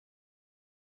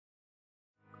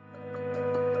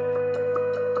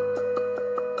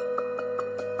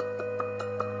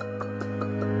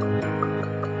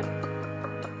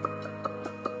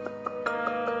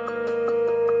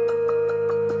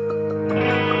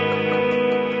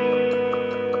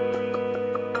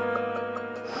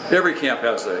Every camp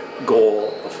has a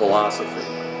goal, a philosophy,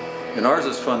 and ours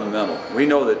is fundamental. We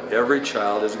know that every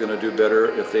child is going to do better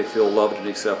if they feel loved and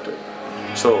accepted.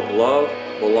 So love,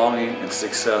 belonging, and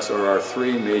success are our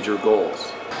three major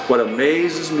goals. What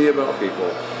amazes me about people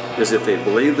is if they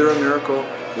believe they're a miracle,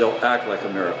 they'll act like a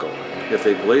miracle. If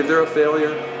they believe they're a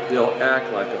failure, they'll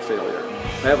act like a failure.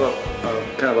 I have a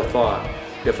kind of a thought.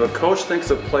 If a coach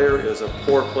thinks a player is a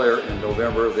poor player in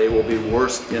November, they will be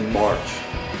worse in March.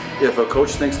 If a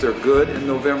coach thinks they're good in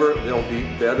November, they'll be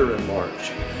better in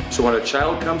March. So when a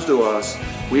child comes to us,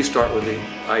 we start with the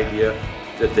idea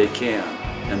that they can,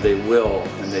 and they will,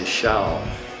 and they shall.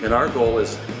 And our goal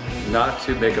is not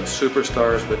to make them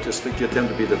superstars, but just to get them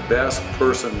to be the best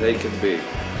person they can be.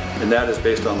 And that is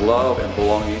based on love and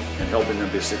belonging and helping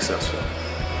them be successful.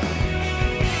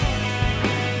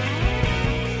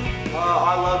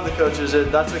 I love the coaches.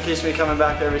 That's what keeps me coming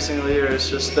back every single year.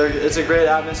 It's a great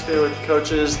atmosphere with the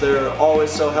coaches. They're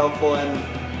always so helpful,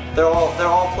 and they're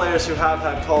all players who have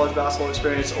had college basketball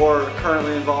experience or are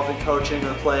currently involved in coaching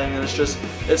or playing, and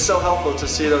it's so helpful to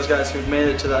see those guys who've made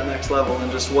it to that next level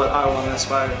and just what I want to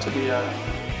aspire to be at.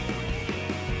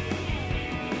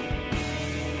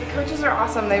 The coaches are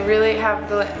awesome. They really have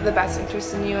the best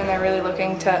interest in you, and they're really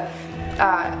looking to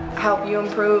help you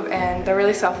improve, and they're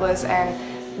really selfless, and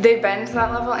they've been to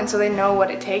that level, and so they know what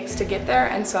it takes to get there,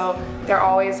 and so they're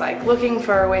always like looking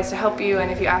for ways to help you, and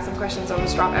if you ask them questions, they'll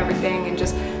just drop everything and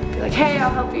just be like, hey,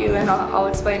 I'll help you, and I'll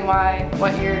explain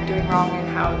what you're doing wrong and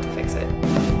how to fix it.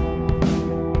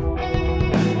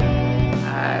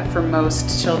 For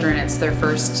most children, it's their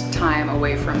first time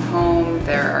away from home.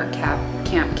 There are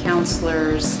camp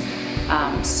counselors,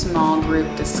 small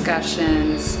group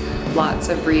discussions, lots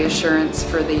of reassurance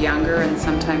for the younger and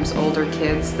sometimes older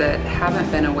kids that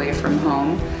haven't been away from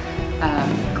home.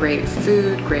 Great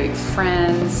food, great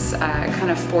friends, kind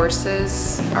of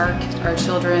forces our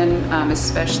children,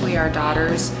 especially our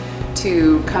daughters,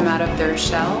 to come out of their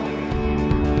shell.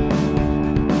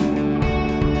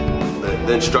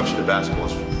 The instruction in basketball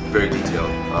is very detailed.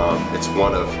 It's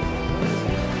one of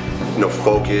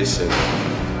focus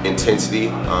and intensity,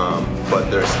 but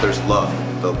there's love.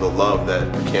 The love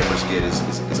that the campers get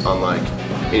is unlike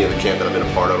any other camp that I've been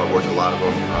a part of. I've worked at a lot of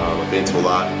them. I've been to a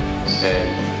lot,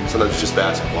 and sometimes it's just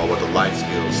basketball, but the life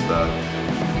skills, the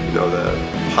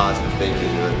positive thinking,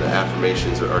 and the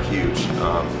affirmations are huge.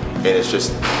 And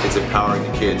it's empowering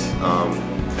the kids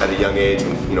at a young age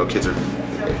when kids are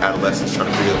adolescents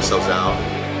trying to figure themselves out,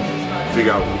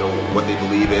 figure out what they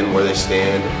believe in, where they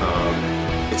stand.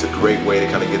 It's a great way to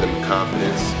kind of give them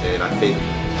confidence, and I think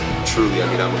truly, I'm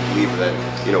a believer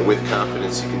that with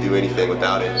confidence you can do anything.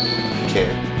 Without it, you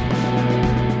can't.